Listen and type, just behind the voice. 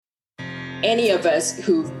Any of us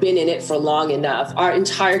who've been in it for long enough, our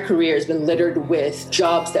entire career has been littered with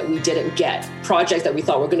jobs that we didn't get, projects that we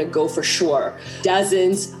thought were going to go for sure,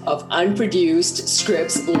 dozens of unproduced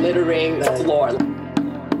scripts littering the floor.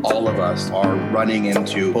 All of us are running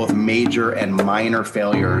into both major and minor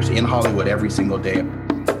failures in Hollywood every single day.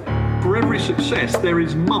 For every success, there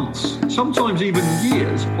is months, sometimes even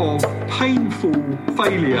years, of painful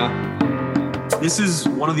failure. This is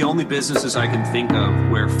one of the only businesses I can think of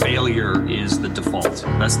where failure is the default.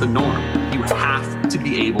 That's the norm. You have to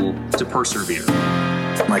be able to persevere.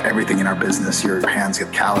 Like everything in our business, your hands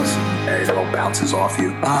get callous and it all bounces off you.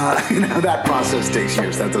 That process takes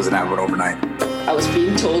years. That doesn't happen overnight. I was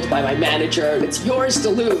being told by my manager, it's yours to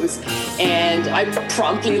lose. And I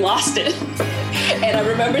promptly lost it. And I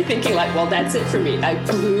remember thinking like, well, that's it for me. I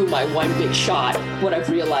blew my one big shot. What I've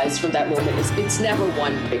realized from that moment is it's never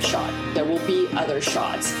one big shot. There will be other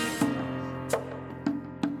shots.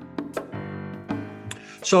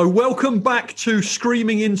 So welcome back to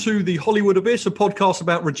Screaming into the Hollywood Abyss, a podcast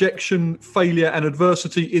about rejection, failure, and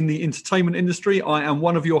adversity in the entertainment industry. I am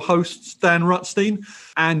one of your hosts, Dan Rutstein,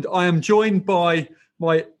 and I am joined by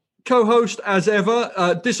my co-host as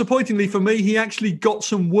ever. Disappointingly for me, he actually got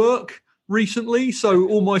some work recently, so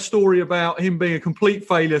all my story about him being a complete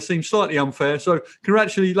failure seems slightly unfair. So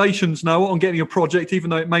congratulations, Noah, on getting a project, even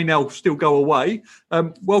though it may now still go away.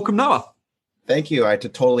 Welcome, Noah. Thank you. I had to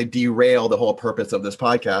totally derail the whole purpose of this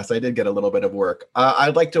podcast. I did get a little bit of work.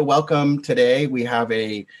 I'd like to welcome today, we have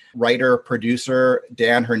a writer, producer,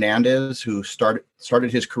 Dan Hernandez, who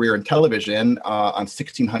started his career in television on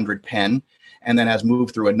 1600 Penn, and then has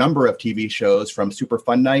moved through a number of TV shows from Super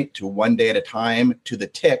Fun Night to One Day at a Time to The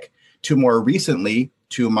Tick to more recently,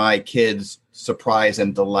 to my kids' surprise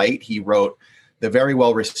and delight. He wrote the very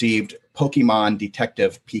well-received Pokemon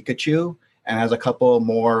Detective Pikachu and has a couple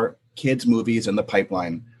more kids movies in the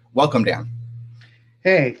pipeline. Welcome, Dan.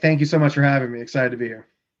 Hey, thank you so much for having me. Excited to be here.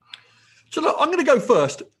 So look, I'm going to go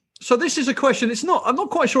first. So this is a question. I'm not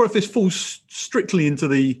quite sure if this falls strictly into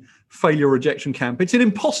the failure rejection camp. It's an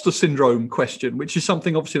imposter syndrome question, which is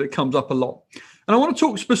something obviously that comes up a lot. And I want to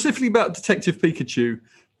talk specifically about Detective Pikachu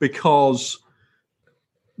because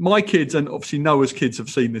my kids and obviously Noah's kids have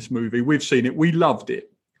seen this movie. We've seen it. We loved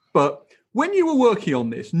it. But when you were working on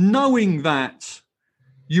this, knowing that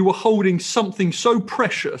you were holding something so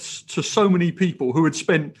precious to so many people who had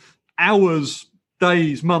spent hours,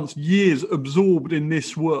 days, months, years absorbed in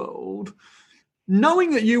this world,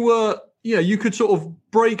 knowing that you could sort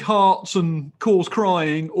of break hearts and cause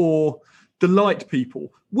crying or delight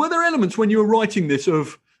people, were there elements when you were writing this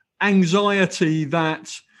of anxiety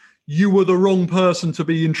that you were the wrong person to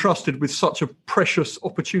be entrusted with such a precious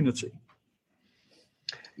opportunity?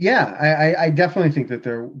 Yeah, I definitely think that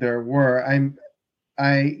there were.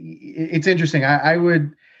 It's interesting.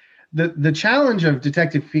 The challenge of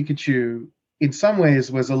Detective Pikachu in some ways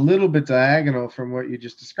was a little bit diagonal from what you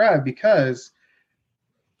just described, because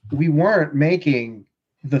we weren't making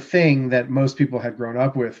the thing that most people had grown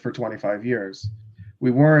up with for 25 years.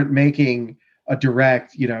 We weren't making a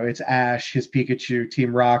direct, it's Ash, his Pikachu,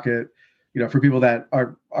 Team Rocket, for people that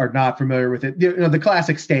are not familiar with it, the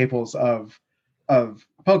classic staples of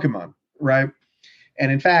Pokemon, right?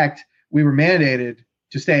 And in fact, we were mandated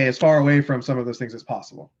to stay as far away from some of those things as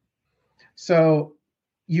possible. So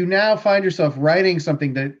you now find yourself writing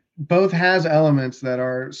something that both has elements that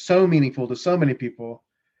are so meaningful to so many people,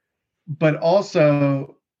 but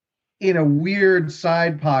also in a weird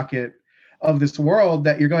side pocket of this world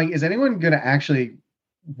that you're going, is anyone going to actually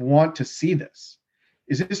want to see this?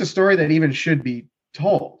 Is this a story that even should be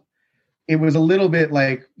told? It was a little bit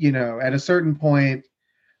like, at a certain point,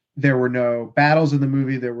 there were no battles in the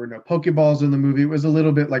movie. There were no Pokeballs in the movie. It was a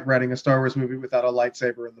little bit like writing a Star Wars movie without a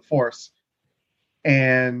lightsaber and the Force.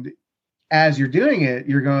 And as you're doing it,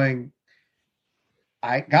 you're going,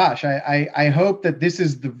 I hope that this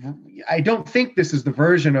is I don't think this is the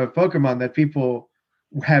version of Pokemon that people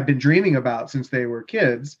have been dreaming about since they were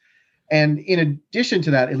kids. And in addition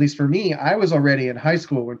to that, at least for me, I was already in high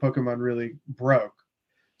school when Pokemon really broke.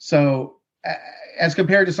 So as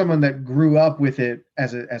compared to someone that grew up with it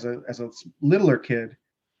as a littler kid,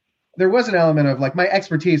 there was an element of like, my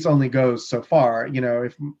expertise only goes so far.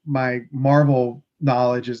 If my Marvel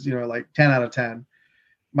knowledge is, like 10 out of 10,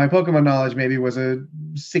 my Pokemon knowledge maybe was a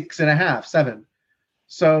 6.5, 7.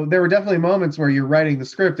 So there were definitely moments where you're writing the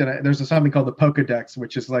script and there's something called the Pokedex,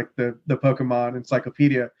 which is like the Pokemon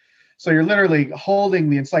encyclopedia. So you're literally holding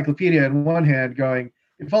the encyclopedia in one hand going,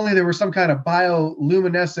 if only there were some kind of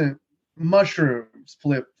bioluminescent mushrooms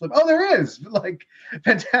flip. Oh, there is. Like,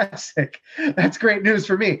 fantastic. That's great news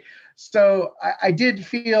for me. So I did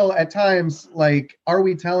feel at times like, are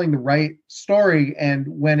we telling the right story? And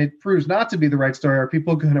when it proves not to be the right story, are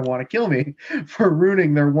people going to want to kill me for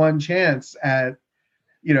ruining their one chance at,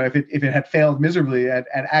 if it had failed miserably at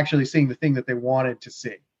actually seeing the thing that they wanted to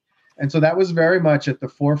see? And so that was very much at the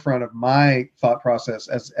forefront of my thought process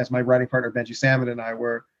as my writing partner, Benji Salmon, and I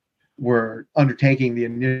were undertaking the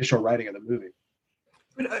initial writing of the movie.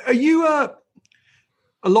 Are you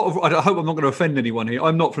a lot of, I hope I'm not going to offend anyone here,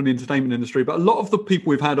 I'm not from the entertainment industry, but a lot of the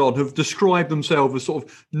people we've had on have described themselves as sort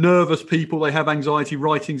of nervous people. They have anxiety.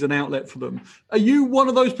 Writing's an outlet for them. Are you one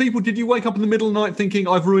of those people? Did you wake up in the middle of the night thinking,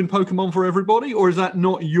 I've ruined Pokemon for everybody? Or is that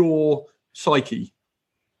not your psyche?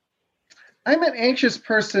 I'm an anxious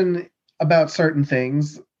person about certain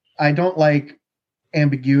things. I don't like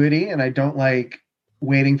ambiguity, and I don't like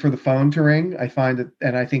waiting for the phone to ring. I find that,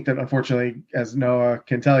 and I think that unfortunately, as Noah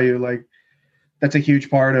can tell you, like, that's a huge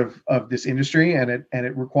part of this industry, and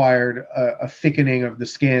it required a thickening of the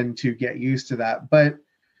skin to get used to that. But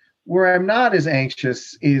where I'm not as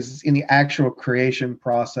anxious is in the actual creation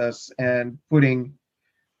process and putting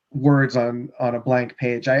words on a blank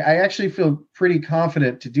page. I actually feel pretty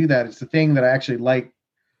confident to do that. It's the thing that I actually like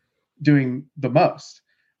doing the most.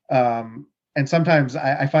 And sometimes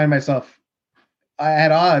I find myself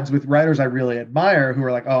at odds with writers I really admire who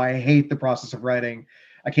are like, oh, I hate the process of writing.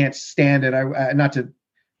 I can't stand it. Not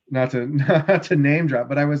to name drop,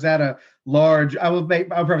 but I was at a large, I'll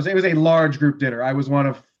preface it was a large group dinner. I was one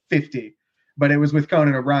of 50, but it was with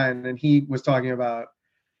Conan O'Brien, and he was talking about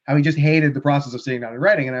how he just hated the process of sitting down and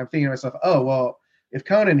writing. And I'm thinking to myself, oh, well, if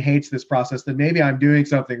Conan hates this process, then maybe I'm doing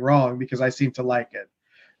something wrong because I seem to like it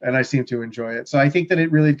and I seem to enjoy it. So I think that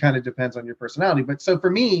it really kind of depends on your personality. But so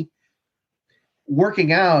for me,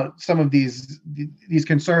 working out some of these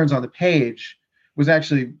concerns on the page was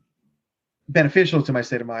actually beneficial to my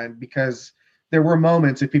state of mind, because there were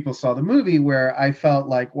moments, if people saw the movie, where I felt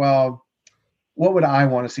like, well, what would I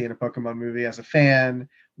want to see in a Pokemon movie as a fan?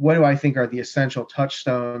 What do I think are the essential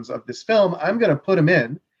touchstones of this film? I'm going to put them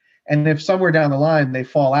in. And if somewhere down the line they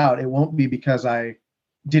fall out, it won't be because I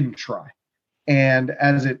didn't try. And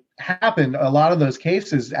as it happened, a lot of those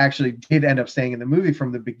cases actually did end up staying in the movie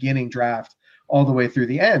from the beginning draft all the way through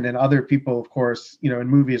the end. And other people, of course, in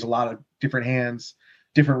movies, a lot of different hands,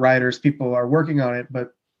 different writers, people are working on it.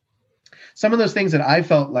 But some of those things that I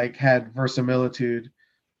felt like had verisimilitude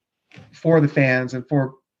for the fans and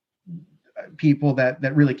for people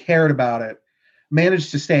that really cared about it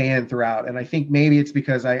managed to stay in throughout. And I think maybe it's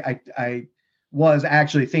because I was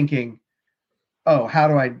actually thinking, oh, how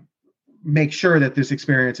do I make sure that this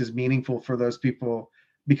experience is meaningful for those people?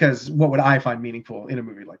 Because what would I find meaningful in a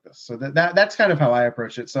movie like this? So that's kind of how I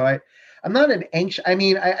approach it. So I'm not an anxious,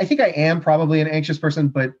 I think I am probably an anxious person,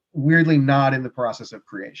 but weirdly not in the process of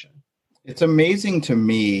creation. It's amazing to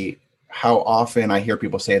me how often I hear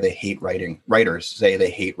people say they hate writing. Writers say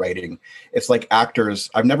they hate writing. It's like actors.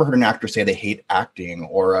 I've never heard an actor say they hate acting,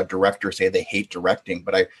 or a director say they hate directing.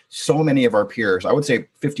 But so many of our peers, I would say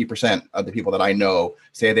 50% of the people that I know,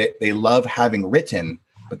 say that they love having written,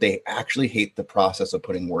 but they actually hate the process of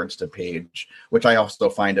putting words to page, which I also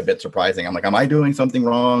find a bit surprising. I'm like, am I doing something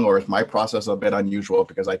wrong, or is my process a bit unusual?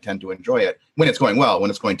 Because I tend to enjoy it when it's going well. When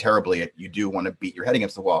it's going terribly, you do want to beat your head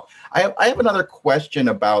against the wall. I have another question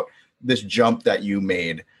about this jump that you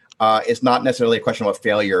made. It's not necessarily a question about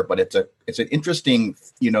failure, but it's an interesting,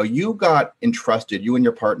 you got entrusted, you and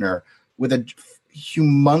your partner, with a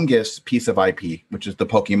humongous piece of IP, which is the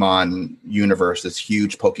Pokemon universe, this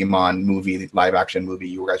huge Pokemon movie, live action movie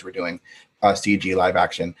you guys were doing, CG live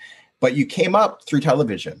action, but you came up through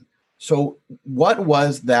television. So what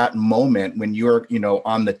was that moment when you were,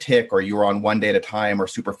 on the Tick, or you were on One Day at a Time, or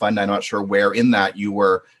Super Fun Day? I'm not sure where in that you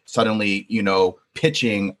were suddenly,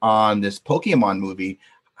 pitching on this Pokemon movie.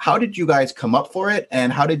 How did you guys come up for it,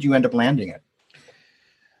 and how did you end up landing it?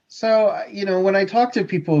 So, when I talk to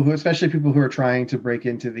people especially people who are trying to break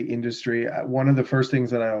into the industry, one of the first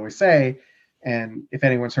things that I always say, and if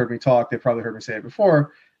anyone's heard me talk, they've probably heard me say it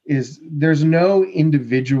before, is there's no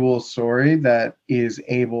individual story that is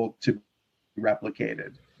able to be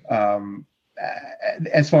replicated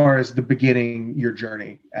as far as the beginning, your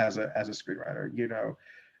journey as a screenwriter.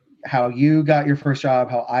 How you got your first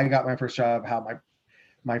job, how I got my first job, how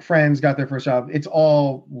my friends got their first job. It's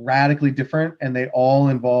all radically different, and they all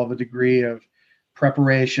involve a degree of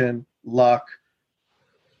preparation, luck,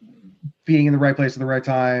 being in the right place at the right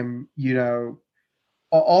time.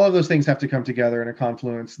 All of those things have to come together in a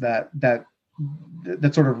confluence that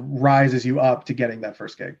sort of rises you up to getting that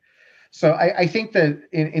first gig. So I think that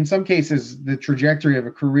in some cases, the trajectory of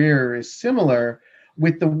a career is similar,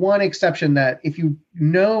 with the one exception that if you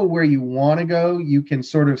know where you want to go, you can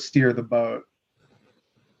sort of steer the boat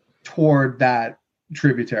toward that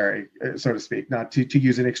tributary, so to speak, not to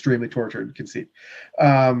use an extremely tortured conceit,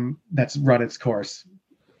 that's run its course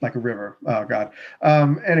like a river. Oh God.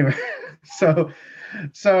 Anyway, so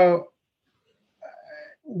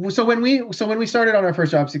when we started on our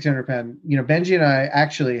first job, 1600 Pen, Benji and I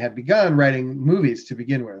actually had begun writing movies to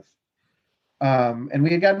begin with. And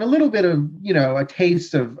we had gotten a little bit of, a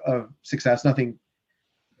taste of success, nothing.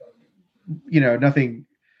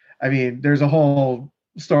 I mean, there's a whole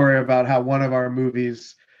story about how one of our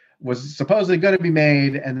movies was supposedly going to be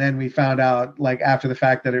made, and then we found out, like, after the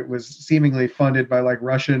fact, that it was seemingly funded by like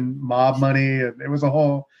Russian mob money, and it was a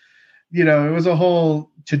whole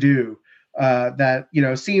to-do that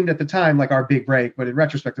seemed at the time like our big break, but in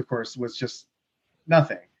retrospect, of course, was just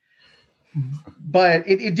nothing. But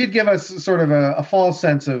it did give us sort of a false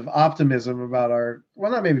sense of optimism about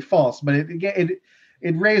not maybe false, but it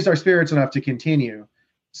raised our spirits enough to continue.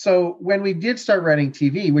 So when we did start writing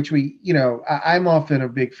TV, which I'm often a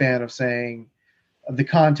big fan of saying the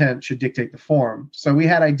content should dictate the form. So we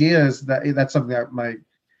had ideas that's something that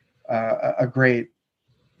a great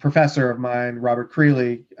professor of mine, Robert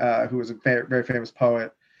Creeley, who was a very famous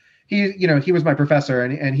poet, he was my professor,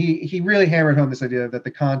 and he really hammered home this idea that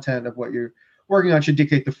the content of what you're working on should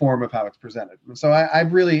dictate the form of how it's presented. And so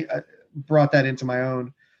I've really brought that into my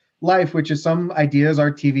own life, which is some ideas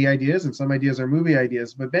are TV ideas and some ideas are movie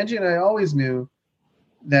ideas. But Benji and I always knew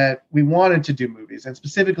that we wanted to do movies, and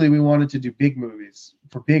specifically we wanted to do big movies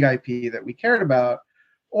for big IP that we cared about,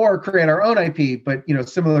 or create our own IP, but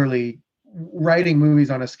similarly writing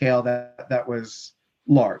movies on a scale that was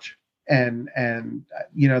large. And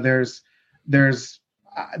there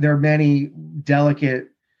are many delicate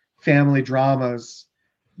family dramas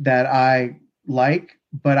that I like,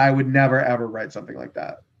 but I would never ever write something like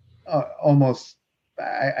that. Almost with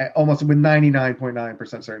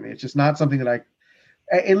 99.9% certainty, it's just not something that I,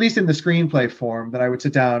 at least in the screenplay form, that I would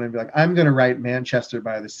sit down and be like, I'm going to write Manchester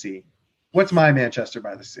by the Sea. What's my Manchester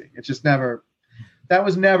by the Sea? It's just never. That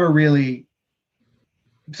was never really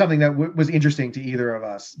something that was interesting to either of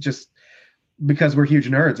us, just because we're huge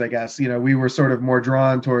nerds, I guess. We were sort of more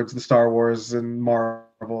drawn towards the Star Wars and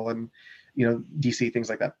Marvel and, DC, things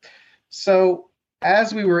like that. So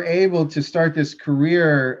as we were able to start this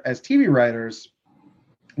career as TV writers,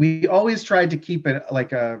 we always tried to keep it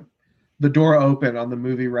like the door open on the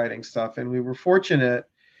movie writing stuff. And we were fortunate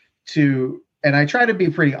and I try to be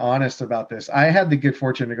pretty honest about this. I had the good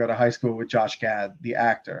fortune to go to high school with Josh Gad, the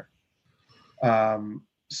actor.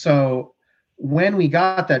 So when we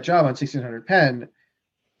got that job on 1600 Pen,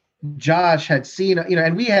 Josh had seen,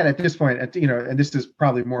 and we had at this point, and this is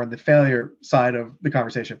probably more on the failure side of the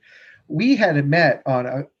conversation, we had met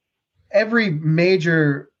on every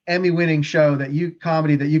major Emmy-winning show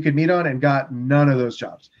comedy that you could meet on, and got none of those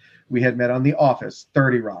jobs. We had met on The Office,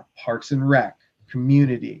 30 Rock, Parks and Rec,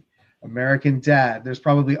 Community, American Dad. There's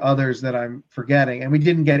probably others that I'm forgetting, and we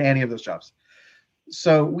didn't get any of those jobs.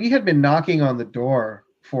 So we had been knocking on the door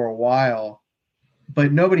for a while,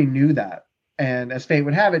 but nobody knew that. And as fate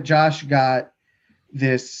would have it, Josh got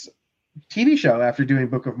this TV show after doing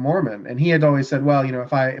Book of Mormon. And he had always said, well,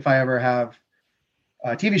 if I ever have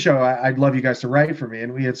a TV show, I'd love you guys to write for me.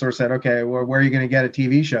 And we had sort of said, okay, well, where are you going to get a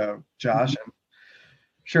TV show, Josh? And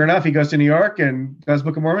sure enough, he goes to New York and does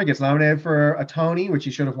Book of Mormon, gets nominated for a Tony, which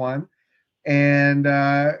he should have won, and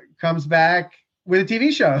comes back with a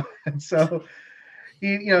TV show. And so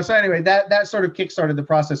so anyway, that sort of kickstarted the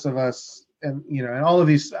process of us, and and all of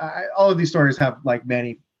these stories have like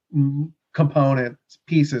many component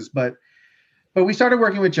pieces, but we started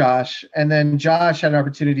working with Josh, and then Josh had an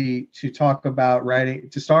opportunity to talk about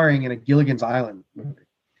starring in a Gilligan's Island movie,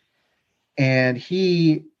 and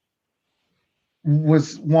he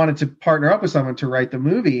wanted to partner up with someone to write the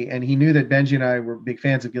movie, and he knew that Benji and I were big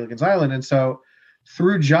fans of Gilligan's Island, and so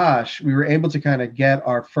through Josh, we were able to kind of get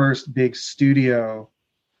our first big studio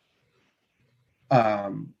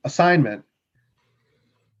assignment.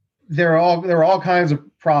 There were all kinds of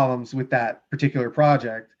problems with that particular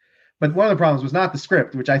project, but one of the problems was not the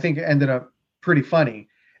script, which I think ended up pretty funny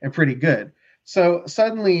and pretty good. So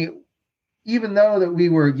suddenly, even though that we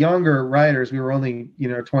were younger writers, we were only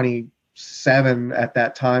 27 at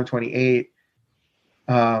that time, 28.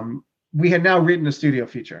 We had now written a studio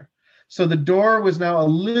feature. So the door was now a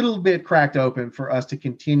little bit cracked open for us to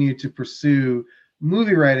continue to pursue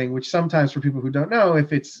movie writing, which sometimes, for people who don't know,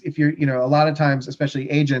 if you're a lot of times,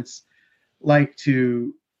 especially agents, like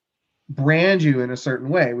to brand you in a certain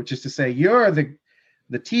way, which is to say you're the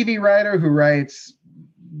TV writer who writes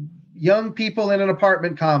young people in an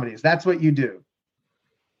apartment comedies. That's what you do.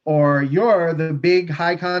 or you're the big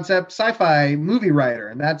high concept sci-fi movie writer,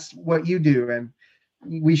 and that's what you do. And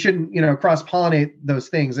we shouldn't, cross pollinate those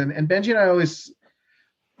things. And Benji and I always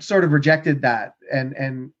sort of rejected that.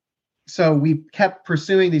 And so we kept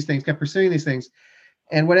pursuing these things.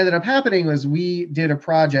 And what ended up happening was we did a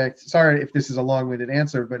project. Sorry if this is a long-winded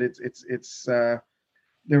answer, but it's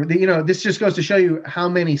this just goes to show you how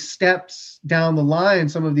many steps down the line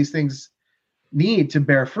some of these things need to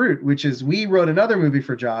bear fruit, which is we wrote another movie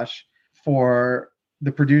for Josh for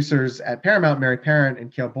the producers at Paramount, Mary Parent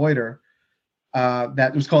and Cale Boyder.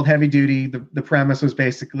 That was called Heavy Duty. The premise was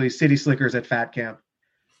basically city slickers at fat camp.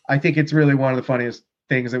 I think it's really one of the funniest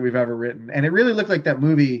things that we've ever written. And it really looked like that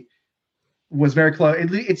movie was very close.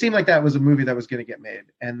 It seemed like that was a movie that was going to get made.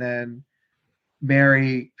 And then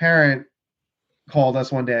Mary Parent called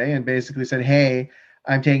us one day and basically said, hey,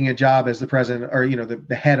 I'm taking a job as the president or,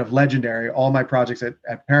 the head of Legendary. All my projects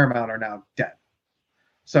at Paramount are now dead.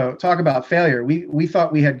 So talk about failure. We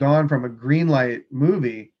thought we had gone from a green light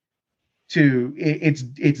movie to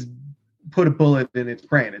it's put a bullet in its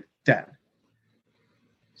brain. It's dead.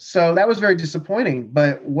 So that was very disappointing.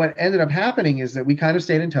 But what ended up happening is that we kind of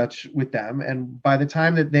stayed in touch with them. And by the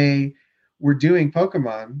time that they were doing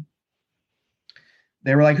Pokemon,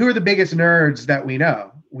 they were like, who are the biggest nerds that we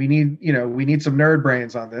know? We need some nerd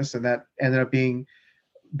brains on this. And that ended up being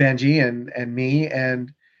Benji and me.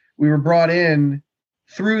 And we were brought in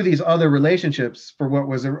through these other relationships for what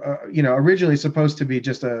was, originally supposed to be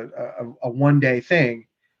just a one-day thing.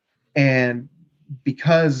 And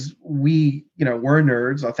because we, were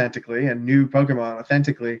nerds authentically and knew Pokemon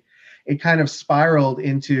authentically, it kind of spiraled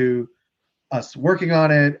into us working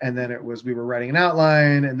on it. And then we were writing an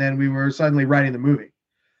outline, and then we were suddenly writing the movie.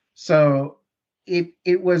 So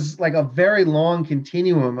it was like a very long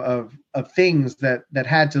continuum of things that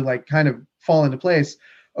had to like kind of fall into place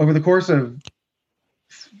over the course of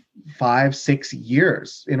 5-6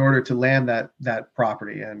 years in order to land that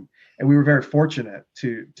property. And we were very fortunate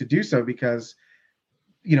to do so because,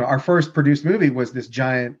 our first produced movie was this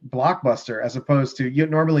giant blockbuster, as opposed to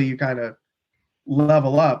normally you kind of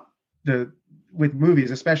level up with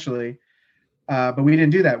movies, especially. But we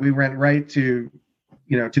didn't do that. We went right to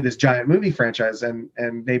this giant movie franchise, and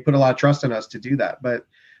they put a lot of trust in us to do that. But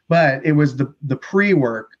it was the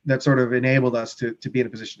pre-work that sort of enabled us to be in a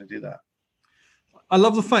position to do that. I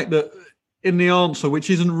love the fact that in the answer, which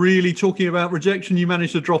isn't really talking about rejection, you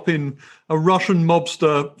managed to drop in a Russian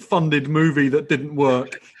mobster funded movie that didn't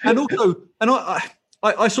work. And also,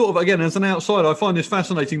 I sort of, again, as an outsider, I find this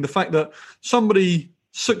fascinating, the fact that somebody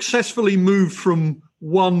successfully moved from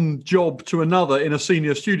one job to another in a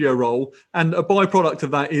senior studio role, and a byproduct of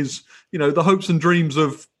that is, the hopes and dreams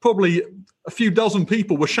of probably a few dozen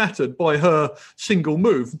people were shattered by her single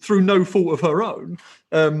move through no fault of her own.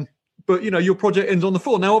 But, your project ends on the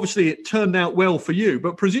floor. Now, obviously, it turned out well for you,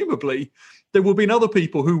 but presumably there will have been other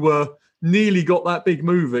people who were nearly got that big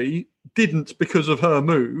movie, didn't because of her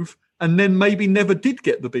move, and then maybe never did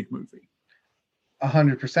get the big movie.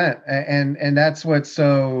 100%. And that's what's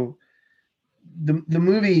so... The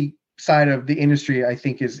movie side of the industry, I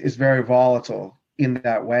think, is very volatile in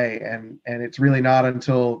that way. And it's really not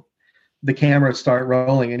until the cameras start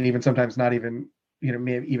rolling, and even sometimes not even,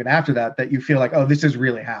 maybe even after that you feel like, oh, this is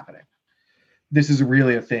really happening. This is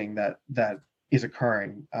really a thing that is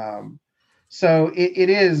occurring. So it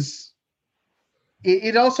is.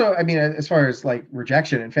 It also, I mean, as far as like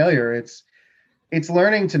rejection and failure, it's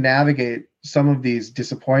learning to navigate some of these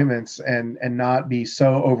disappointments and not be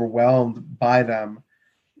so overwhelmed by them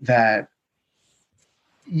that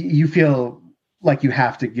you feel like you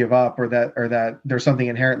have to give up, or that there's something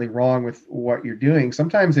inherently wrong with what you're doing.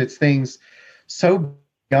 Sometimes it's things so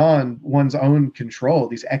beyond one's own control,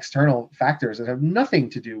 these external factors that have nothing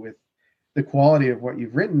to do with the quality of what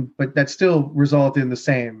you've written, but that still result in the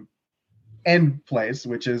same end place,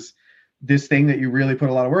 which is this thing that you really put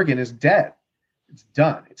a lot of work in is dead. It's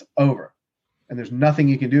done. It's over. And there's nothing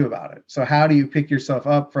you can do about it. So how do you pick yourself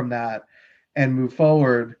up from that and move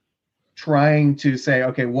forward, trying to say,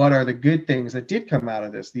 okay, what are the good things that did come out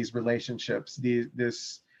of this, these relationships,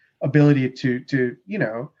 this ability to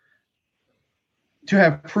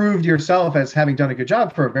have proved yourself as having done a good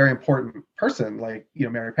job for a very important person like,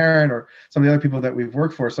 Mary Parent or some of the other people that we've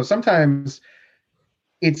worked for. So sometimes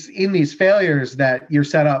it's in these failures that you're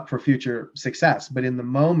set up for future success. But in the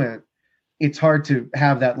moment, it's hard to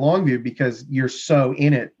have that long view because you're so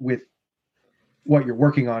in it with what you're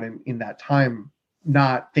working on in that time,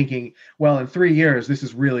 not thinking, well, in 3 years, this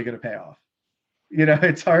is really going to pay off.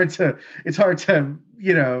 It's hard to,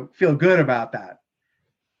 feel good about that.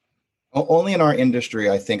 Only in our industry,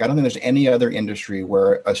 I think. I don't think there's any other industry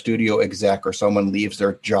where a studio exec or someone leaves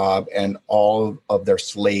their job and all of their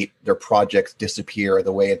slate, their projects disappear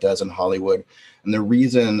the way it does in Hollywood. And the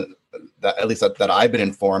reason that, at least that I've been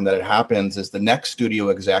informed, that it happens is the next studio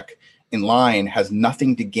exec in line has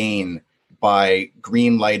nothing to gain by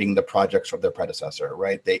green lighting the projects of their predecessor,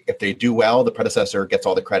 right? If they do well, the predecessor gets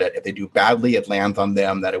all the credit. If they do badly, it lands on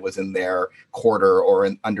them that it was in their quarter or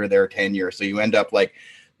under their tenure. So you end up like,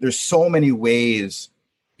 there's so many ways,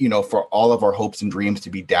 for all of our hopes and dreams to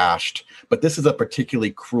be dashed. But this is a particularly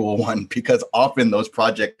cruel one because often those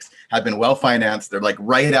projects have been well-financed. They're like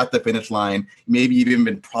right at the finish line. Maybe you've even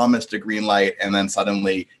been promised a green light, and then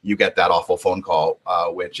suddenly you get that awful phone call,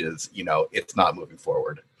 which is, it's not moving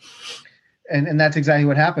forward. And that's exactly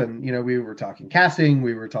what happened. We were talking casting,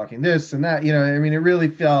 we were talking this and that, it really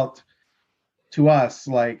felt to us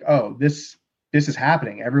like, oh, this is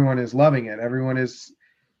happening. Everyone is loving it. Everyone is,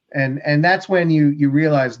 and that's when you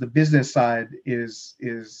realize the business side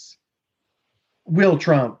will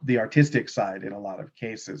trump the artistic side in a lot of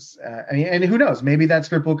cases. And who knows, maybe that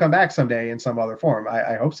script will come back someday in some other form.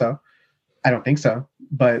 I hope so. I don't think so,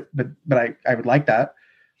 but I would like that.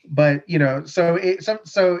 But so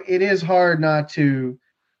it is hard not to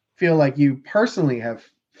feel like you personally have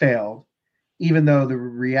failed, even though the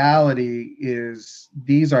reality is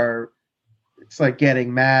it's like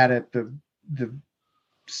getting mad at the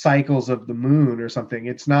cycles of the moon or something.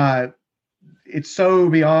 It's so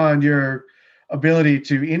beyond your ability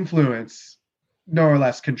to influence, more or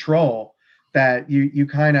less control, that you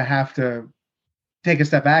kind of have to take a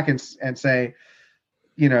step back and say,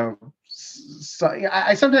 so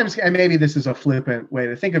I sometimes, and maybe this is a flippant way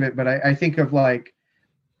to think of it, but I think of like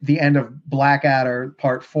the end of Blackadder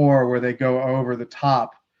Part 4, where they go over the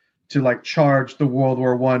top to like charge the World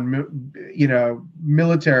War I,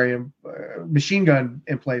 military machine gun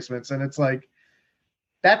emplacements. And it's like,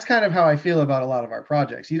 that's kind of how I feel about a lot of our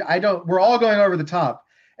projects. We're all going over the top.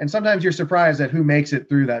 And sometimes you're surprised at who makes it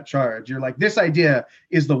through that charge. You're like, this idea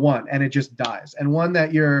is the one, and it just dies. And one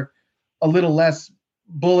that you're a little less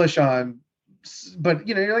bullish on, but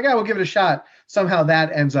you're like, oh, we'll give it a shot. Somehow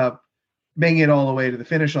that ends up making it all the way to the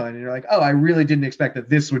finish line. And you're like, oh, I really didn't expect that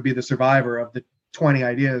this would be the survivor of the 20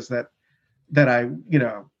 ideas that I,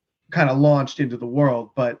 kind of launched into the world.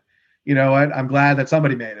 But you know what? I'm glad that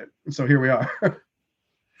somebody made it. And so here we are.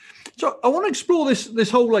 So I want to explore this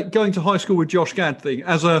whole like going to high school with Josh Gad thing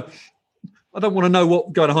I don't want to know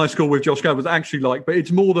what going to high school with Josh Gad was actually like, but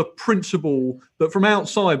it's more the principle that from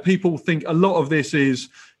outside people think a lot of this is,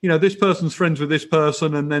 this person's friends with this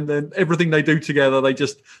person, and then everything they do together, they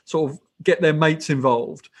just sort of get their mates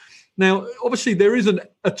involved. Now, obviously, there is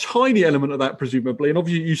a tiny element of that, presumably, and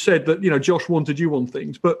obviously you said that, Josh wanted you on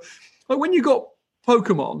things, but like when you got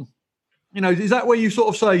Pokemon, is that where you sort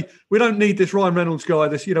of say, we don't need this Ryan Reynolds guy,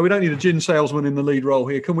 we don't need a gin salesman in the lead role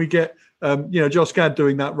here. Can we get, Josh Gad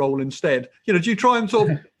doing that role instead? Do you try and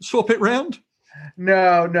sort of swap it round?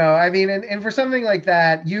 No. I mean, and for something like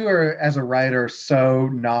that, you are, as a writer, so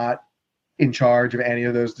not in charge of any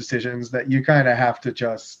of those decisions that you kind of have to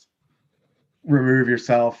just remove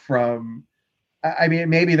yourself from. I mean,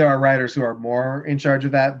 maybe there are writers who are more in charge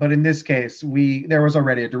of that, but in this case, there was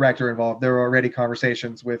already a director involved. There were already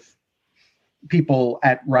conversations with people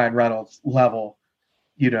at Ryan Reynolds level,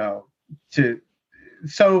 to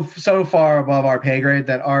so far above our pay grade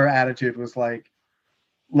that our attitude was like,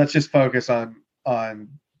 let's just focus on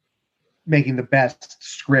making the best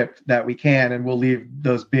script that we can, and we'll leave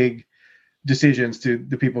those big decisions to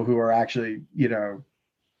the people who are actually,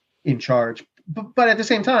 in charge. But at the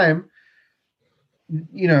same time,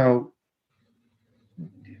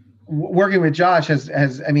 working with Josh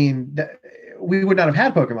we would not have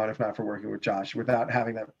had Pokemon if not for working with Josh, without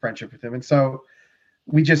having that friendship with him. And so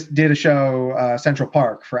we just did a show, Central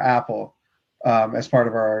Park, for Apple, as part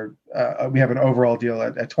of our, we have an overall deal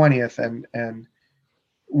at 20th, and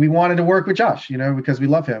we wanted to work with Josh, because we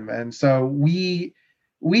love him. And so we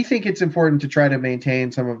think it's important to try to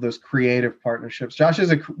maintain some of those creative partnerships. Josh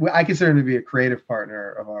I consider him to be a creative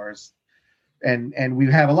partner of ours, and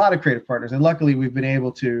we have a lot of creative partners, and luckily we've been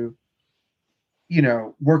able to,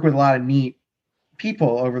 work with a lot of neat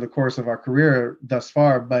people over the course of our career thus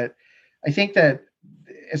far. But I think that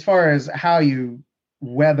as far as how you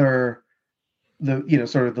weather the,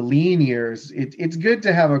 sort of the lean years, it's good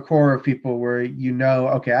to have a core of people where,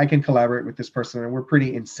 okay, I can collaborate with this person and we're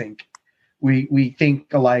pretty in sync. We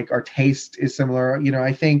think alike, our taste is similar.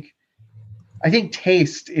 I think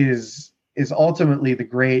taste is ultimately the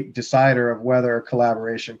great decider of whether a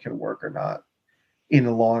collaboration can work or not in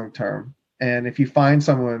the long term. And if you find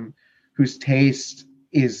someone whose taste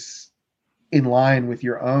is in line with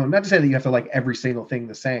your own. Not to say that you have to like every single thing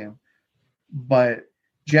the same, but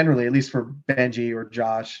generally, at least for Benji or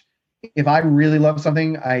Josh, if I really love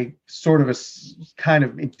something, I sort of kind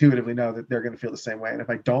of intuitively know that they're going to feel the same way. And if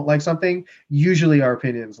I don't like something, usually our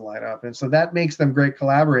opinions line up. And so that makes them great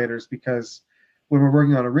collaborators, because when we're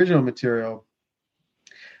working on original material,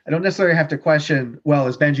 I don't necessarily have to question, well,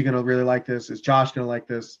 is Benji going to really like this? Is Josh going to like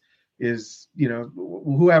this? Is,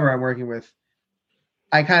 whoever I'm working with,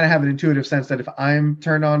 I kind of have an intuitive sense that if I'm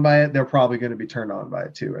turned on by it, they're probably going to be turned on by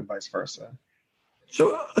it too, and vice versa.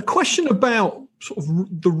 So a question about sort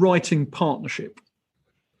of the writing partnership.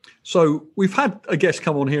 So we've had a guest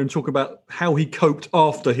come on here and talk about how he coped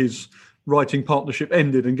after his writing partnership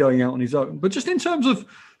ended and going out on his own. But just in terms of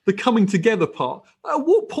the coming together part, at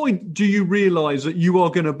what point do you realize that you are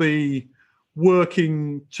going to be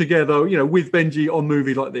working together, with Benji on a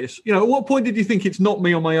movie like this? At what point did you think it's not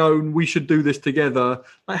me on my own, we should do this together?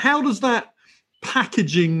 Like, how does that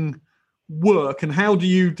packaging work, and how do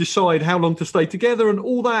you decide how long to stay together and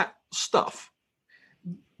all that stuff?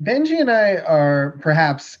 Benji and I are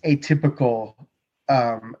perhaps atypical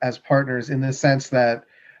as partners, in the sense that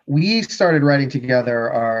we started writing together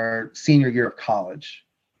our senior year of college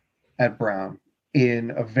at Brown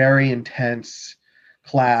in a very intense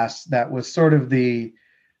class that was sort of the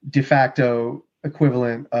de facto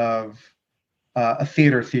equivalent of a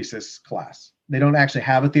theater thesis class. They don't actually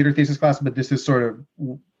have a theater thesis class, but this is sort of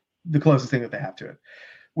the closest thing that they have to it,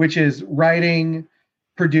 which is writing,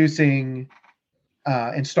 producing,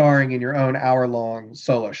 and starring in your own hour-long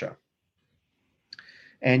solo show.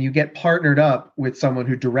 And you get partnered up with someone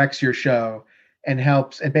who directs your show and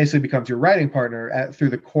helps, and basically becomes your writing partner through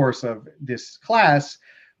the course of this class,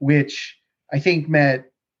 which I think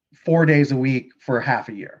met 4 days a week for half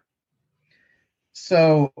a year.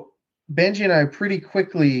 So Benji and I pretty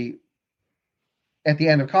quickly, at the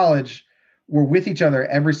end of college, were with each other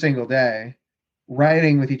every single day,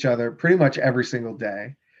 writing with each other pretty much every single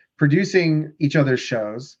day, producing each other's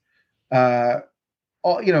shows.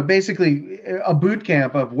 Basically a boot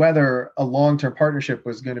camp of whether a long-term partnership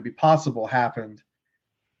was going to be possible happened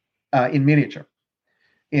in miniature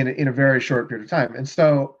in a very short period of time. And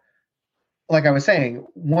so, like I was saying,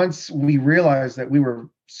 once we realized that we were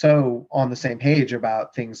so on the same page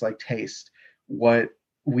about things like taste, what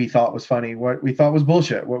we thought was funny, what we thought was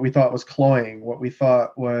bullshit, what we thought was cloying, what we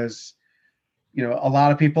thought was, a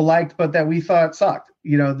lot of people liked, but that we thought sucked.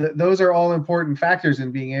 Those are all important factors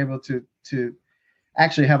in being able to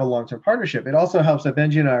actually have a long-term partnership. It also helps that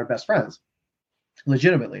Benji and I are best friends,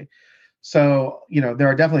 legitimately. So, there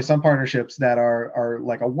are definitely some partnerships that are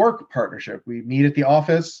like a work partnership. We meet at the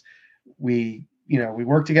office, we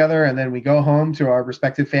work together, and then we go home to our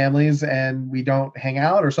respective families, and we don't hang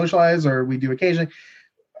out or socialize, or we do occasionally.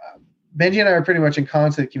 Benji and I are pretty much in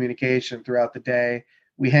constant communication throughout the day.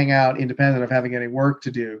 We hang out independent of having any work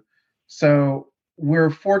to do. So we're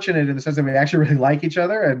fortunate in the sense that we actually really like each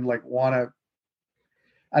other and like want to,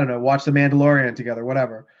 watch The Mandalorian together,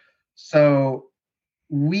 whatever. So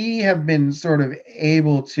we have been sort of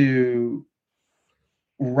able to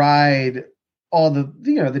ride all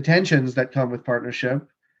the tensions that come with partnership,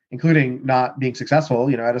 including not being successful.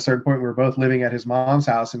 At a certain point, we were both living at his mom's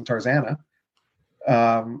house in Tarzana.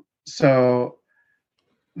 So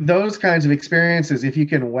those kinds of experiences, if you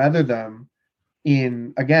can weather them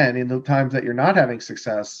in the times that you're not having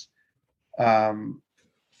success,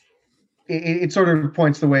 it sort of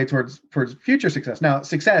points the way towards future success. Now,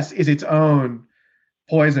 success is its own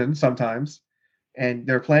poison sometimes. And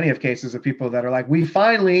there are plenty of cases of people that are like, we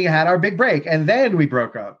finally had our big break and then we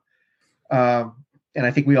broke up. And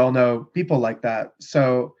I think we all know people like that.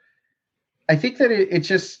 So I think that it's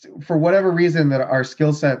just, for whatever reason, that our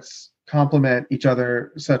skill sets complement each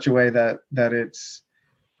other such a way that it's,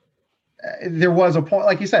 there was a point,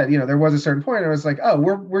 like you said, there was a certain point, and it was like, oh,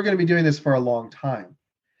 we're going to be doing this for a long time.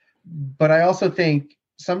 But I also think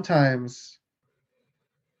sometimes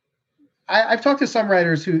I've talked to some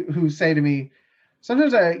writers who say to me,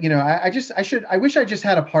 sometimes I wish I just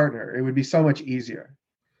had a partner. It would be so much easier.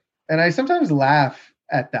 And I sometimes laugh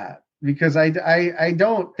at that, because I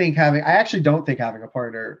actually don't think having a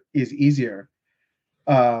partner is easier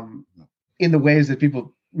in the ways that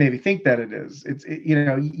people maybe think that it is.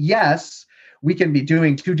 Yes, we can be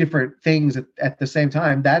doing two different things at the same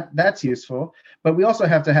time. That's useful, but we also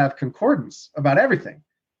have to have concordance about everything.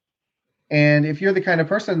 And if you're the kind of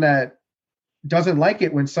person that doesn't like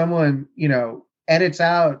it when someone, edits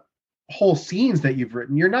out whole scenes that you've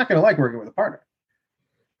written, you're not going to like working with a partner.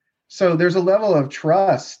 So there's a level of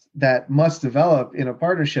trust that must develop in a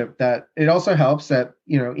partnership, that it also helps that,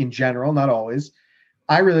 in general, not always,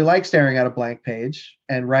 I really like staring at a blank page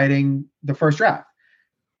and writing the first draft.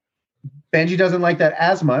 Benji doesn't like that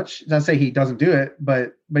as much. Not to say he doesn't do it,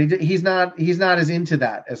 but he's not as into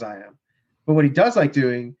that as I am. But what he does like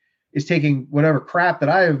doing is taking whatever crap that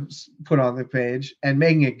I have put on the page and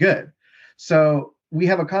making it good. So we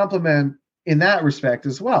have a compliment in that respect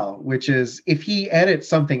as well, which is if he edits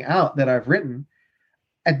something out that I've written,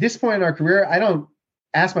 at this point in our career, I don't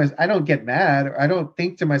get mad, or I don't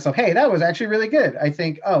think to myself, hey, that was actually really good. I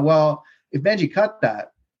think, oh, well, if Benji cut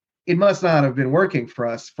that, it must not have been working for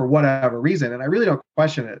us for whatever reason. And I really don't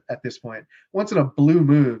question it at this point. Once in a blue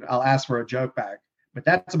moon, I'll ask for a joke back, but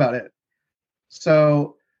that's about it.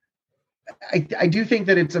 So I do think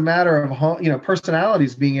that it's a matter of,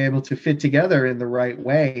 personalities being able to fit together in the right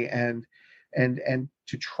way and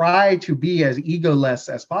to try to be as egoless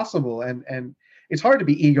as possible. And it's hard to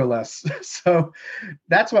be egoless. So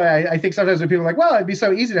that's why I think sometimes when people are like, well, it'd be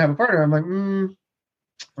so easy to have a partner. I'm like,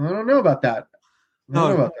 I don't know about that.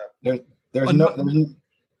 There's no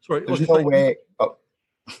way. Oh.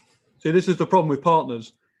 See, this is the problem with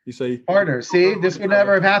partners. You see, partners. See, this would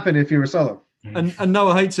never have happened if you were solo. And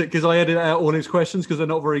Noah hates it because I edit out all his questions because they're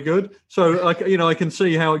not very good. So I can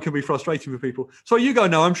see how it can be frustrating for people. So you go,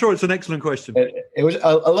 Noah. I'm sure it's an excellent question. It was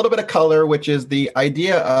a little bit of color, which is the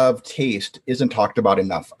idea of taste isn't talked about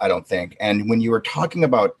enough, I don't think. And when you were talking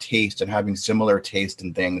about taste and having similar taste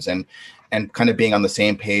in things and kind of being on the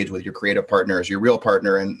same page with your creative partners, your real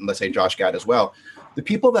partner, and let's say Josh Gad as well, the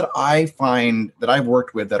people that I find that I've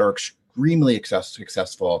worked with that are extremely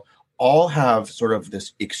successful all have sort of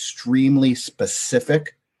this extremely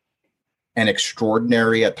specific and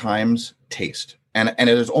extraordinary at times taste. And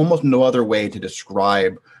there's almost no other way to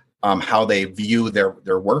describe how they view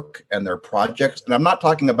their work and their projects. And I'm not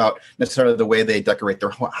talking about necessarily the way they decorate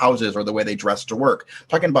their houses or the way they dress to work. I'm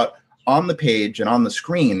talking about on the page and on the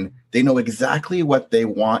screen, they know exactly what they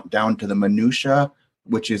want down to the minutia,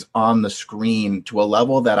 which is on the screen, to a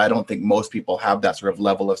level that I don't think most people have that sort of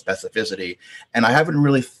level of specificity. And I haven't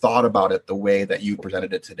really thought about it the way that you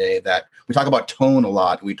presented it today, that we talk about tone a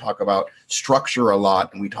lot, we talk about structure a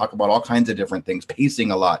lot, and we talk about all kinds of different things, pacing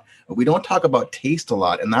a lot, but we don't talk about taste a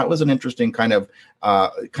lot. And that was an interesting kind of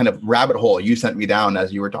rabbit hole you sent me down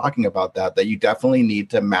as you were talking about that you definitely need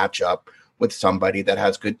to match up with somebody that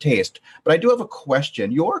has good taste. But I do have a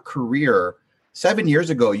question. Your career, 7 years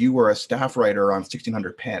ago, you were a staff writer on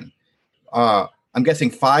 1600 Pen. I'm guessing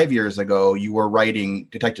 5 years ago, you were writing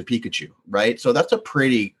Detective Pikachu, right? So that's a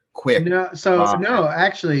pretty quick. No,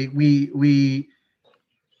 actually, we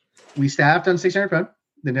staffed on 1600 Pen.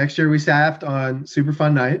 The next year, we staffed on Super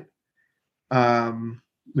Fun Night,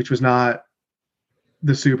 which was not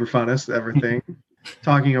the super funnest everything.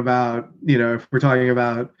 Talking about, if we're talking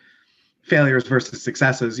about failures versus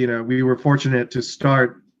successes, we were fortunate to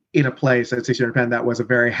start in a place at 1600 Pen that was a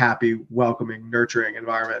very happy, welcoming, nurturing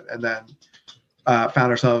environment, and then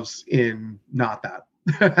found ourselves in not that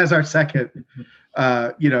as our second,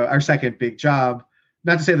 our second big job.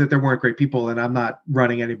 Not to say that there weren't great people, and I'm not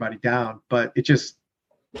running anybody down, but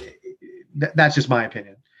that's just my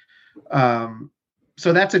opinion.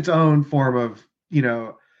 So that's its own form of,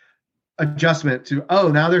 adjustment to,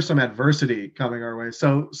 now there's some adversity coming our way.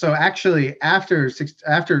 So actually after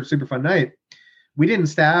Super Fun Night, we didn't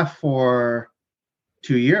staff for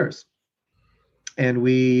 2 years, and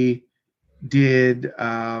we did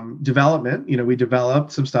development. We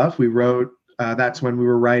developed some stuff. We wrote. That's when we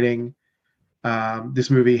were writing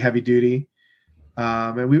this movie, Heavy Duty,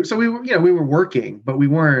 and we were working, but we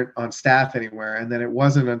weren't on staff anywhere. And then it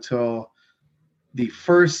wasn't until the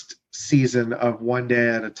first season of One Day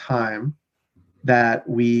at a Time that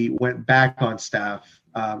we went back on staff,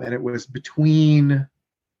 and it was between.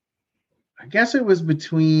 I guess it was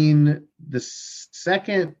between the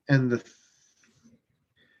second and the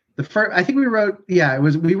first. I think we wrote. Yeah,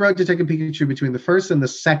 we wrote Detective Pikachu between the first and the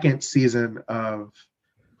second season of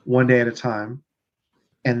One Day at a Time,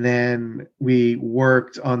 and then we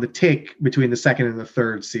worked on The Tick between the second and the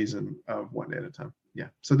third season of One Day at a Time. Yeah,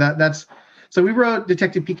 so so we wrote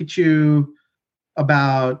Detective Pikachu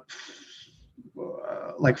about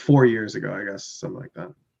like 4 years ago, I guess, something like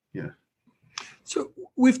that. Yeah. So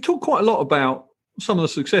we've talked quite a lot about some of the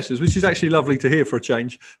successes, which is actually lovely to hear for a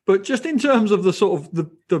change. But just in terms of the sort of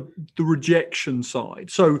the rejection side,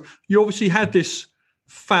 so you obviously had this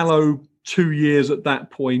fallow 2 years at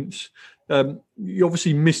that point. You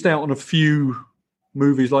obviously missed out on a few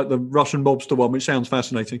movies like the Russian Mobster one, which sounds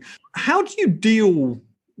fascinating. How do you deal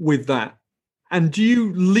with that? And do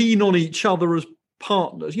you lean on each other as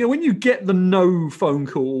partners? When you get the no phone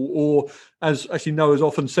call, or as actually Noah's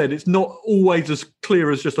often said, it's not always as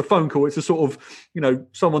clear as just a phone call. It's a sort of,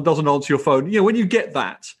 someone doesn't answer your phone. When you get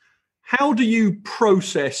that, how do you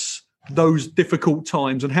process those difficult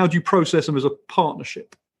times, and how do you process them as a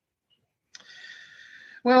partnership?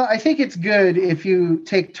 Well, I think it's good if you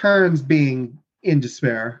take turns being in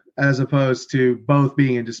despair as opposed to both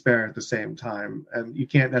being in despair at the same time. And you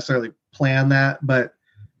can't necessarily plan that, but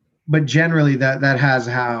generally that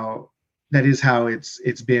is how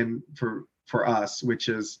it's been for us, which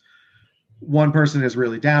is one person is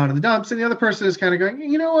really down in the dumps and the other person is kind of going,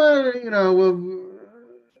 you know what,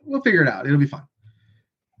 we'll figure it out. It'll be fine.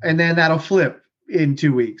 And then that'll flip in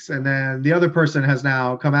 2 weeks. And then the other person has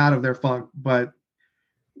now come out of their funk, but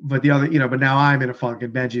the other, but now I'm in a funk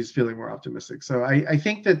and Benji's feeling more optimistic. So I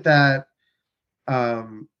think that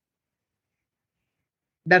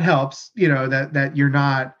helps, that you're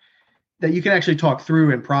not, that you can actually talk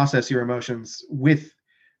through and process your emotions with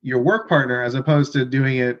your work partner as opposed to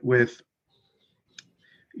doing it with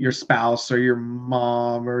your spouse or your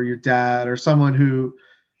mom or your dad or someone who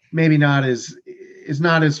maybe is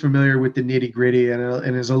not as familiar with the nitty gritty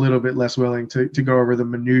and is a little bit less willing to go over the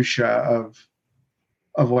minutia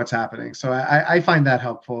of what's happening. So I find that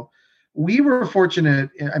helpful. We were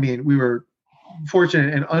fortunate. We were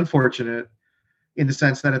fortunate and unfortunate in the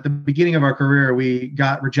sense that at the beginning of our career, we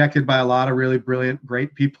got rejected by a lot of really brilliant,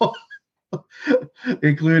 great people,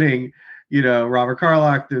 including, Robert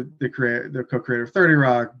Carlock, the co-creator of 30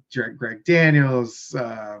 Rock, Greg Daniels,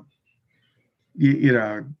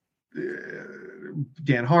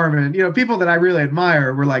 Dan Harmon, people that I really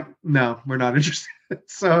admire were like, no, we're not interested.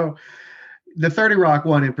 So the 30 Rock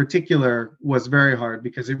one in particular was very hard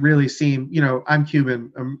because it really seemed, I'm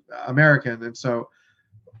Cuban American. And so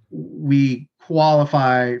we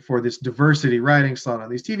qualify for this diversity writing slot on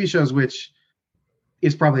these TV shows, which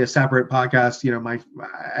is probably a separate podcast.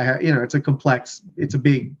 It's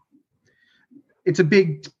a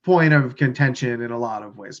big point of contention in a lot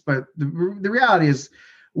of ways. But the reality is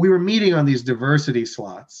we were meeting on these diversity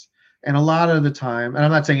slots. And a lot of the time, and I'm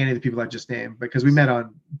not saying any of the people I just named, because we met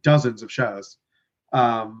on dozens of shows,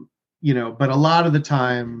 but a lot of the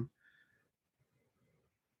time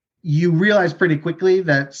you realize pretty quickly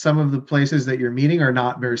that some of the places that you're meeting are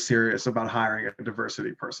not very serious about hiring a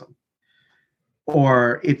diversity person.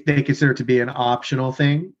 Or if they consider it to be an optional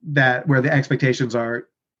thing where the expectations are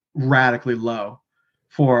radically low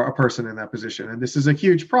for a person in that position. And this is a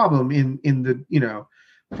huge problem in the,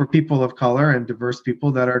 for people of color and diverse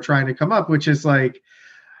people that are trying to come up, which is like,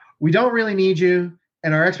 we don't really need you,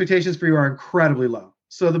 and our expectations for you are incredibly low.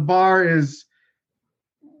 So the bar is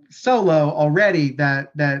so low already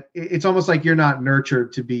that it's almost like you're not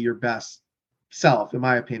nurtured to be your best self, in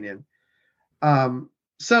my opinion.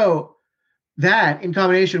 So that, in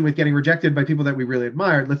combination with getting rejected by people that we really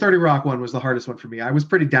admired, the 30 Rock one was the hardest one for me. I was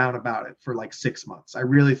pretty down about it for like 6 months. I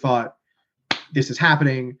really thought, this is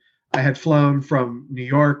happening. I had flown from New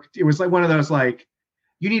York. It was like one of those, like,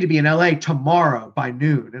 you need to be in LA tomorrow by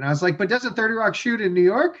noon. And I was like, but doesn't 30 Rock shoot in New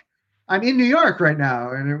York? I'm in New York right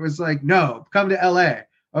now. And it was like, no, come to LA.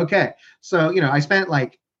 Okay. So, I spent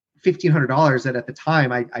like $1,500 that at the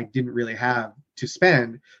time I didn't really have to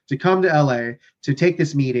spend to come to LA to take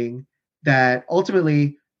this meeting that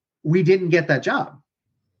ultimately we didn't get that job.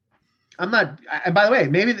 And by the way,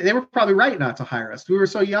 maybe they were probably right not to hire us. We were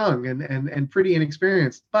so young and pretty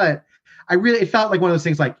inexperienced, but it felt like one of those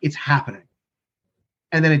things, like, it's happening.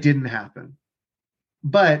 And then it didn't happen.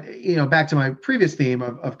 But, back to my previous theme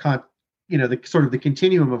of the sort of the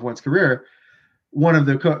continuum of one's career, one of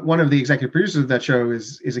the executive producers of that show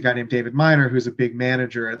is a guy named David Miner, who's a big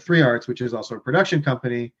manager at 3 Arts, which is also a production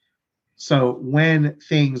company. So when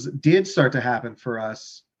things did start to happen for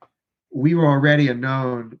us, we were already a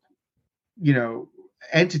known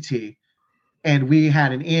entity, and we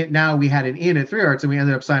had an in at 3 Arts, and we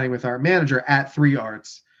ended up signing with our manager at 3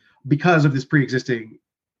 Arts because of this pre-existing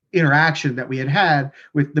interaction that we had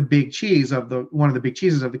with the big cheese one of the big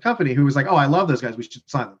cheeses of the company, who was like, oh, I love those guys, we should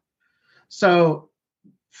sign them. So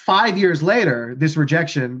 5 years later, this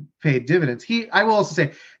rejection paid dividends. I will also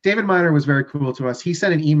say, David Miner was very cool to us. He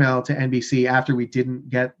sent an email to NBC after we didn't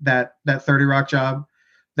get that 30 Rock job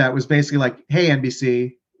that was basically like, hey,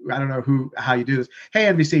 NBC, I don't know how you do this. Hey,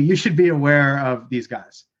 NBC, you should be aware of these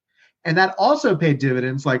guys. And that also paid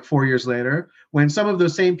dividends like 4 years later, when some of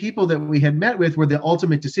those same people that we had met with were the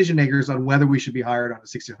ultimate decision makers on whether we should be hired on a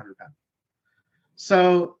 1600 pound.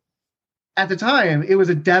 So at the time, it was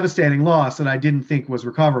a devastating loss that I didn't think was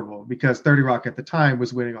recoverable, because 30 Rock at the time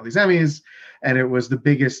was winning all these Emmys, and it was the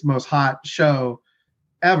biggest, most hot show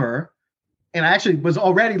ever. And I actually was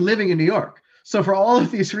already living in New York. So for all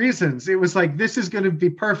of these reasons, it was like, this is going to be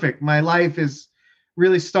perfect. My life is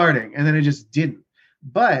really starting. And then it just didn't.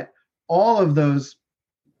 But all of those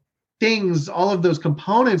things, all of those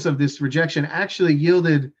components of this rejection actually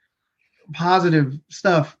yielded positive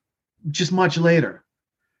stuff just much later.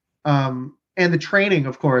 And the training,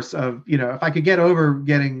 of course, of, if I could get over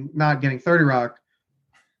not getting 30 Rock,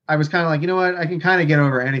 I was kind of like, you know what, I can kind of get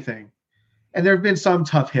over anything. And there have been some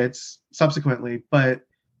tough hits subsequently, but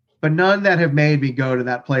none that have made me go to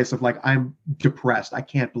that place of like, I'm depressed. I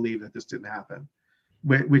can't believe that this didn't happen,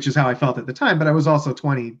 which is how I felt at the time. But I was also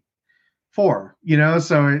 24,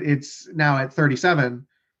 so it's now at 37,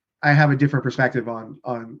 I have a different perspective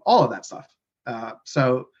on all of that stuff.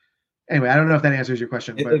 So anyway, I don't know if that answers your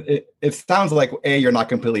question. But it sounds like A, you're not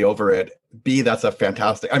completely over it. B, that's a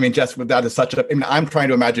fantastic. I mean, just that is such a. I mean, I'm trying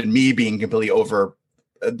to imagine me being completely over,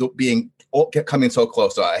 coming so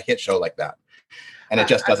close to a hit show like that, and it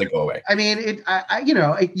just doesn't go away. I mean,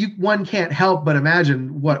 one can't help but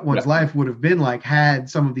imagine what one's life would have been like had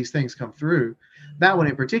some of these things come through. That one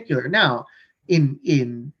in particular. Now,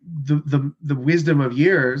 in the wisdom of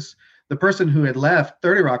years, the person who had left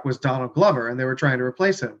 30 Rock was Donald Glover, and they were trying to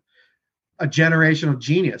replace him. A generational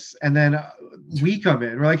genius. And then we come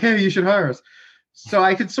in, we're like, hey, you should hire us. So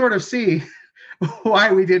I could sort of see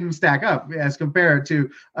why we didn't stack up as compared to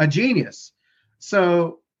a genius.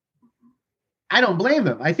 So I don't blame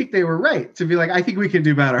them. I think they were right to be like, I think we can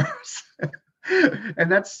do better.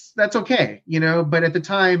 And that's okay, but at the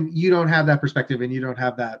time you don't have that perspective and you don't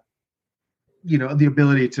have that, the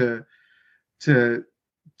ability to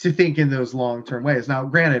think in those long-term ways. Now,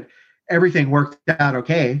 granted, everything worked out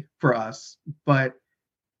okay for us, but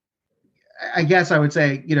I guess I would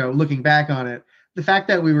say, looking back on it, the fact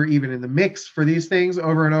that we were even in the mix for these things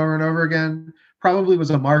over and over and over again probably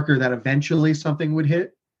was a marker that eventually something would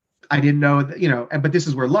hit. I didn't know that, but this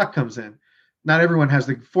is where luck comes in. Not everyone has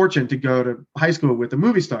the fortune to go to high school with a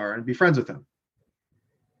movie star and be friends with them.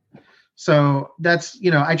 So that's,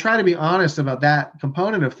 I try to be honest about that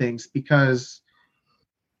component of things because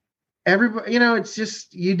everybody, it's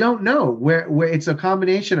just, you don't know where it's a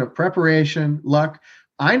combination of preparation, luck.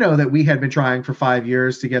 I know that we had been trying for 5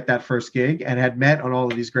 years to get that first gig and had met on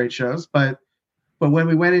all of these great shows. But when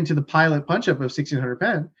we went into the pilot punch up of 1600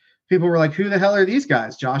 Penn, people were like, who the hell are these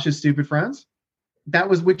guys? Josh's stupid friends?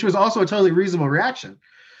 Which was also a totally reasonable reaction.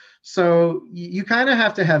 So you kind of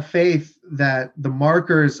have to have faith that the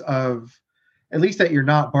markers of, at least that you're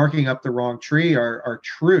not barking up the wrong tree are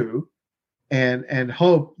true. And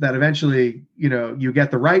hope that eventually, you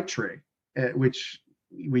get the right tree, which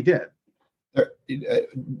we did.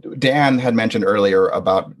 Dan had mentioned earlier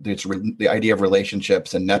about the idea of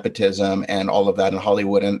relationships and nepotism and all of that in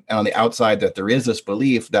Hollywood. And on the outside, that there is this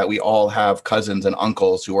belief that we all have cousins and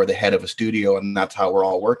uncles who are the head of a studio, and that's how we're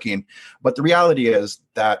all working. But the reality is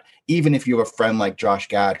that even if you have a friend like Josh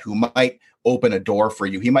Gad who might open a door for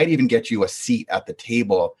you, he might even get you a seat at the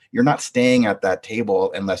table, you're not staying at that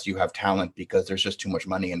table unless you have talent, because there's just too much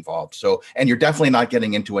money involved. So, and you're definitely not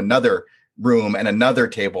getting into another room and another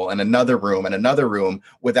table and another room and another room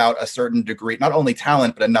without a certain degree, not only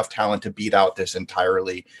talent, but enough talent to beat out this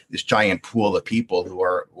giant pool of people who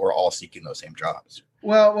are all seeking those same jobs.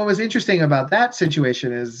 Well, what was interesting about that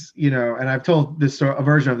situation is, and I've told this story, a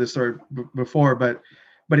version of this story before, but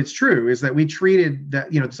it's true, is that we treated that,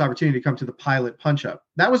 this opportunity to come to the pilot punch up.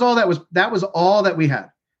 That was all that we had.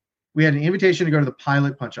 We had an invitation to go to the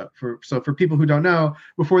pilot punch up. So for people who don't know,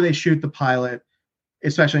 before they shoot the pilot,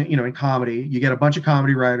 especially, in comedy, you get a bunch of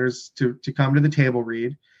comedy writers to come to the table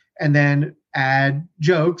read and then add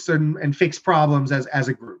jokes and fix problems as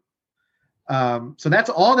a group. So that's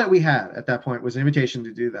all that we had at that point, was an invitation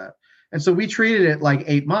to do that. And so we treated it like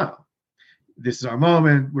 8 Mile. This is our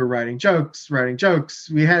moment. We're writing jokes.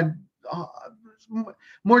 We had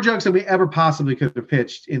more jokes than we ever possibly could have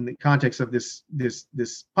pitched in the context of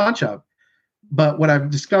this punch up. But what I've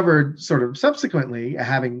discovered sort of subsequently,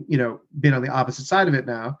 having, been on the opposite side of it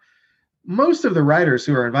now, most of the writers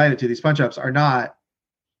who are invited to these punch ups are not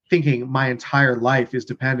thinking my entire life is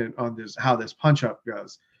dependent on how this punch up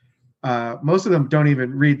goes. Most of them don't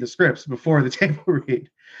even read the scripts before the table read,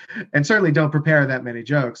 and certainly don't prepare that many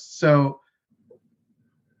jokes. So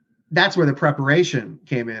that's where the preparation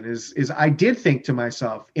came in, is I did think to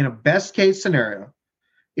myself, in a best case scenario,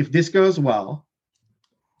 if this goes well,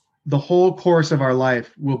 the whole course of our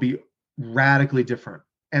life will be radically different.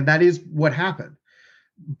 And that is what happened.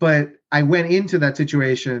 But I went into that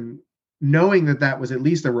situation knowing that was at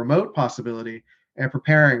least a remote possibility and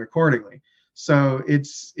preparing accordingly. So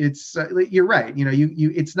it's you're right.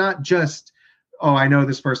 It's not just, oh, I know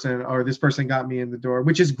this person, or this person got me in the door,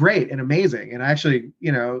 which is great and amazing. And actually,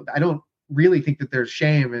 I don't really think that there's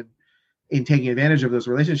shame in taking advantage of those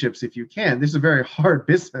relationships if you can. This is a very hard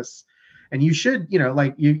business, and you should,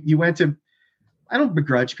 like you went to. I don't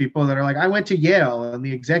begrudge people that are like, I went to Yale, and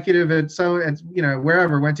the executive at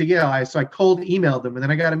wherever went to Yale. So I cold emailed them, and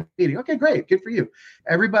then I got a meeting. Okay, great, good for you.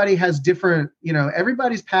 Everybody has different,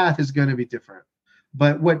 everybody's path is going to be different,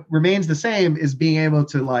 but what remains the same is being able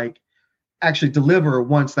to like actually deliver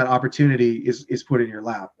once that opportunity is put in your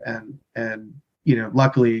lap. And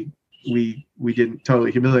luckily we didn't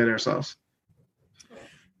totally humiliate ourselves.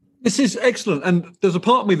 This is excellent. And there's a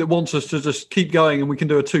part of me that wants us to just keep going and we can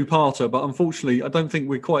do a two-parter, but unfortunately, I don't think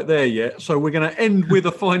we're quite there yet. So we're going to end with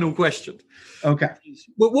a final question. Okay.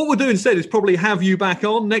 But what we'll do instead is probably have you back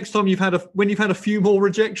on next time when you've had a few more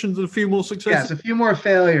rejections and a few more successes. Yes, a few more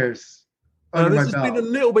failures. This has been a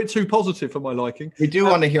little bit too positive for my liking. We do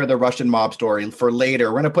want to hear the Russian mob story for later.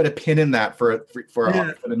 We're going to put a pin in that for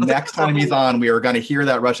the next time he's on. We are going to hear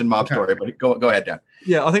that Russian mob story. But go ahead, Dan.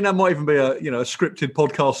 Yeah, I think that might even be a scripted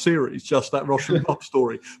podcast series, just that Russian mob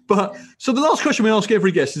story. But so the last question we ask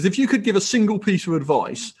every guest is, if you could give a single piece of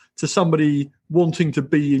advice to somebody wanting to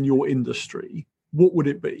be in your industry, what would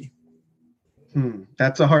it be?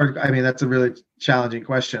 That's a really challenging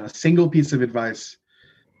question. A single piece of advice.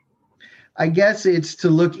 I guess it's to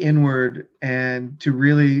look inward and to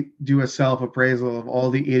really do a self-appraisal of all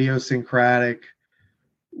the idiosyncratic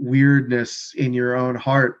weirdness in your own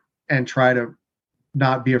heart and try to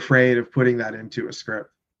not be afraid of putting that into a script.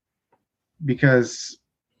 Because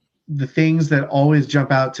the things that always jump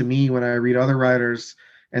out to me when I read other writers,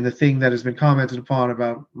 and the thing that has been commented upon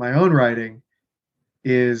about my own writing,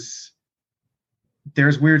 is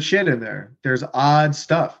there's weird shit in there. There's odd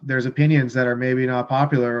stuff. There's opinions that are maybe not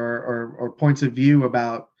popular, or points of view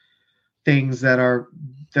about things that are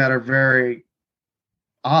very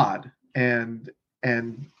odd and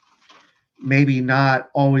maybe not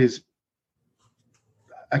always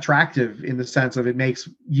attractive in the sense of it makes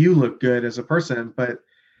you look good as a person. But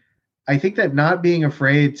I think that not being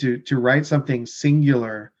afraid to write something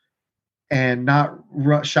singular and not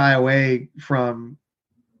shy away from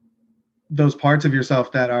those parts of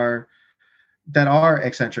yourself that are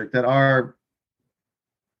eccentric, that are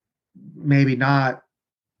maybe not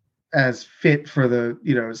as fit for the,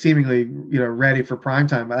 seemingly, ready for prime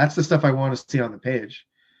time. That's the stuff I want to see on the page.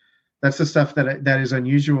 That's the stuff that is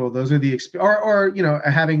unusual. Those are the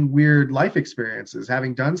having weird life experiences,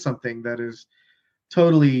 having done something that is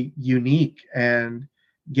totally unique and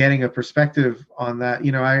getting a perspective on that.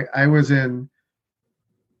 I was in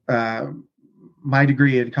my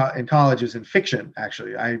degree in college is in fiction.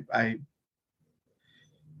 Actually, I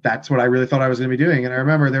that's what I really thought I was going to be doing. And I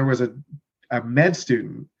remember there was a med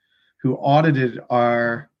student who audited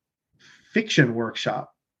our fiction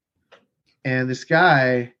workshop, and this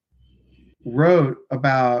guy wrote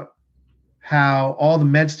about how all the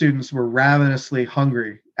med students were ravenously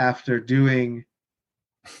hungry after doing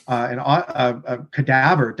a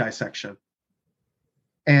cadaver dissection.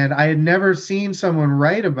 And I had never seen someone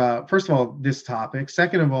write about, first of all, this topic.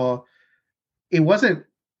 Second of all, it wasn't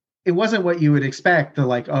what you would expect,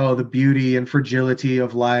 the beauty and fragility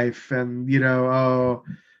of life, and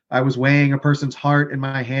I was weighing a person's heart in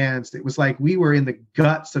my hands. It was like we were in the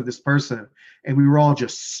guts of this person and we were all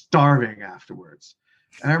just starving afterwards.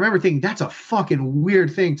 And I remember thinking, that's a fucking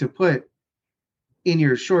weird thing to put in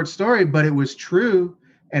your short story, but it was true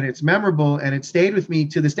and it's memorable and it stayed with me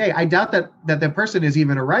to this day. I doubt that person is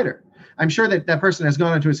even a writer. I'm sure that person has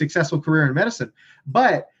gone into a successful career in medicine,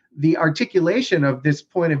 but the articulation of this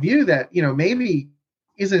point of view that, maybe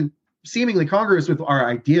isn't seemingly congruous with our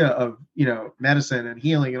idea of, medicine and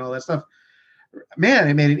healing and all that stuff, man,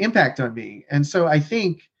 it made an impact on me. And so I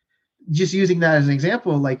think just using that as an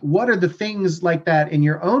example, what are the things like that in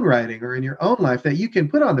your own writing or in your own life that you can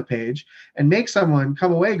put on the page and make someone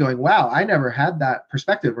come away going, wow, I never had that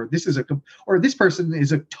perspective, or this person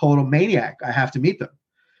is a total maniac. I have to meet them.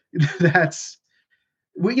 That's,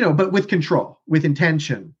 but with control, with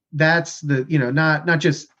intention. That's the, not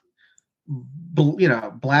just,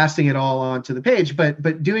 blasting it all onto the page,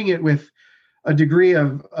 but doing it with a degree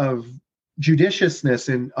of judiciousness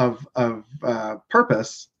and of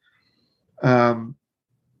purpose.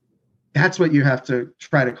 That's what you have to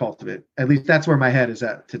try to cultivate. At least that's where my head is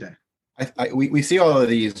at today. We see all of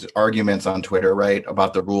these arguments on Twitter, right,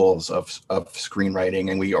 about the rules of screenwriting,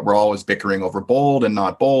 and we're always bickering over bold and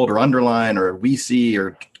not bold, or underline, or VC,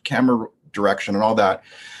 or camera direction, and all that.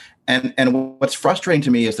 And what's frustrating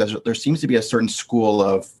to me is that there seems to be a certain school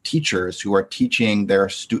of teachers who are teaching their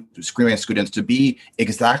screenwriting students to be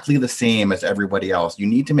exactly the same as everybody else. You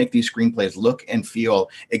need to make these screenplays look and feel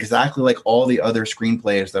exactly like all the other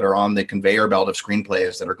screenplays that are on the conveyor belt of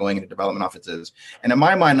screenplays that are going into development offices. And in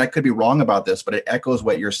my mind, I could be wrong about this, but it echoes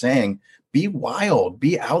what you're saying. Be wild,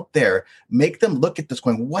 be out there, make them look at this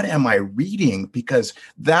going, what am I reading? Because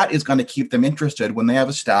that is going to keep them interested when they have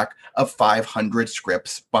a stack of 500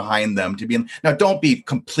 scripts behind them to be in. Now, don't be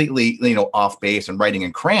completely, off base and writing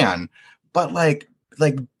in crayon, but like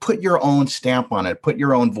put your own stamp on it, put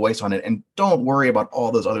your own voice on it, and don't worry about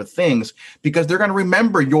all those other things because they're going to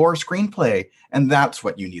remember your screenplay, and that's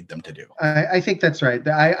what you need them to do. I think that's right.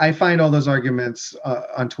 I find all those arguments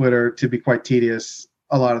on Twitter to be quite tedious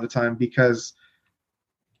a lot of the time, because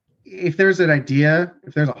if there's an idea,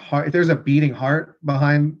 if there's a beating heart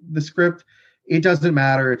behind the script, it doesn't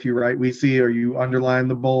matter if you write "we see" or you underline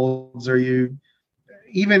the bolds or you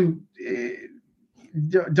even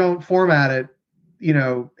don't format it,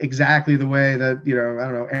 exactly the way that,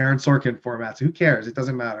 Aaron Sorkin formats. Who cares? It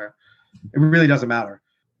doesn't matter. It really doesn't matter,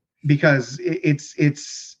 because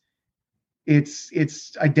it's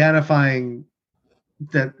identifying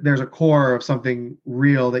that there's a core of something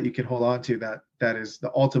real that you can hold on to that is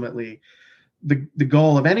ultimately the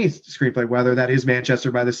goal of any screenplay, whether that is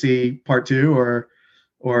Manchester by the Sea Part 2 or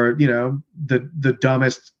the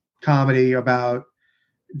dumbest comedy about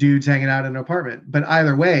dudes hanging out in an apartment. But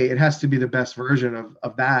either way, it has to be the best version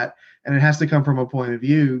of that, and it has to come from a point of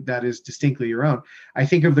view that is distinctly your own. I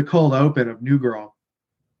think of the cold open of New Girl.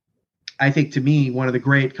 I think, to me, one of the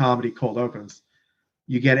great comedy cold opens.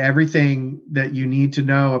 You get everything that you need to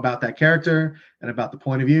know about that character and about the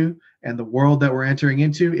point of view and the world that we're entering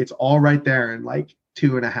into. It's all right there in like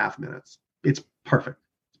 2.5 minutes. It's perfect.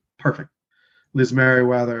 Perfect. Liz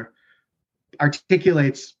Merriweather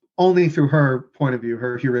articulates only through her point of view,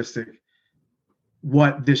 her heuristic,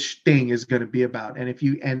 what this thing is going to be about. And if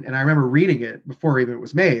you, and I remember reading it before even it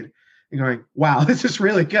was made and going, wow, this is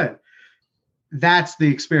really good. That's the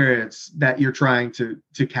experience that you're trying to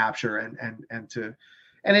capture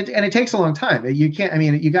and it takes a long time. You can't,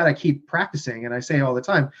 you got to keep practicing. And I say all the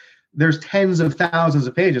time, there's tens of thousands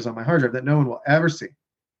of pages on my hard drive that no one will ever see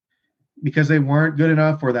because they weren't good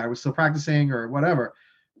enough or that I was still practicing or whatever.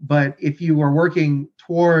 But if you were working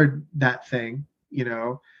toward that thing,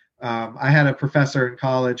 I had a professor in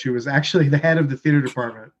college who was actually the head of the theater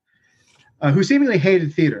department who seemingly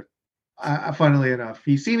hated theater. Funnily enough,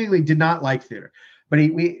 he seemingly did not like theater, but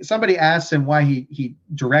somebody asked him why he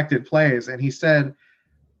directed plays, and he said,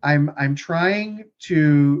 "I'm trying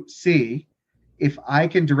to see if I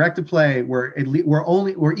can direct a play where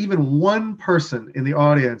even one person in the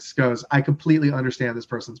audience goes, I completely understand this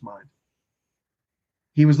person's mind."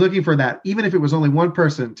 He was looking for that, even if it was only one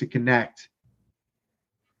person to connect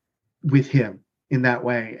with him in that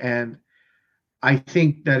way. And I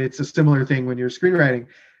think that it's a similar thing when you're screenwriting.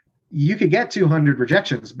 You could get 200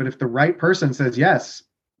 rejections, but if the right person says yes,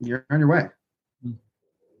 you're on your way.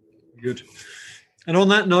 Good. And on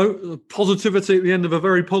that note, positivity at the end of a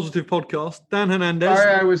very positive podcast. Dan Hernandez.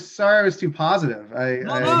 Sorry, I was too positive.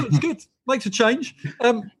 No, it's good. Makes a change.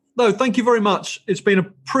 No, thank you very much. It's been a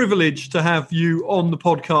privilege to have you on the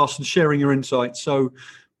podcast and sharing your insights. So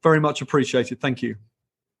very much appreciated. Thank you.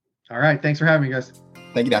 All right. Thanks for having me, guys.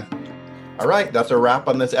 Thank you, Dan. All right, that's a wrap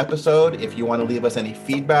on this episode. If you want to leave us any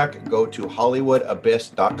feedback, go to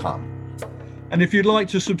hollywoodabyss.com. And if you'd like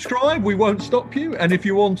to subscribe, we won't stop you. And if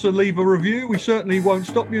you want to leave a review, we certainly won't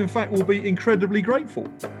stop you. In fact, we'll be incredibly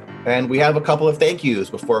grateful. And we have a couple of thank yous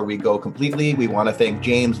before we go completely. We want to thank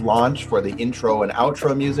James Launch for the intro and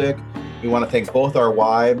outro music. We want to thank both our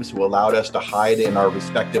wives who allowed us to hide in our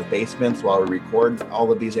respective basements while we record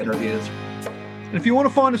all of these interviews. And if you want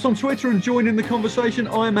to find us on Twitter and join in the conversation,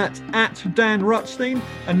 I'm at Dan Rutstein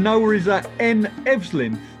and Noah is at N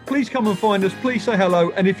Evslin. Please come and find us. Please say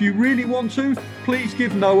hello. And if you really want to, please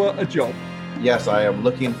give Noah a job. Yes, I am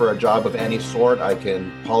looking for a job of any sort. I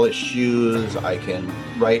can polish shoes. I can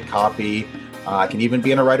write copy. I can even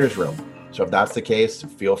be in a writer's room. So if that's the case,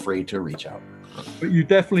 feel free to reach out. But you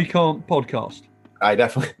definitely can't podcast.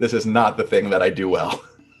 This is not the thing that I do well.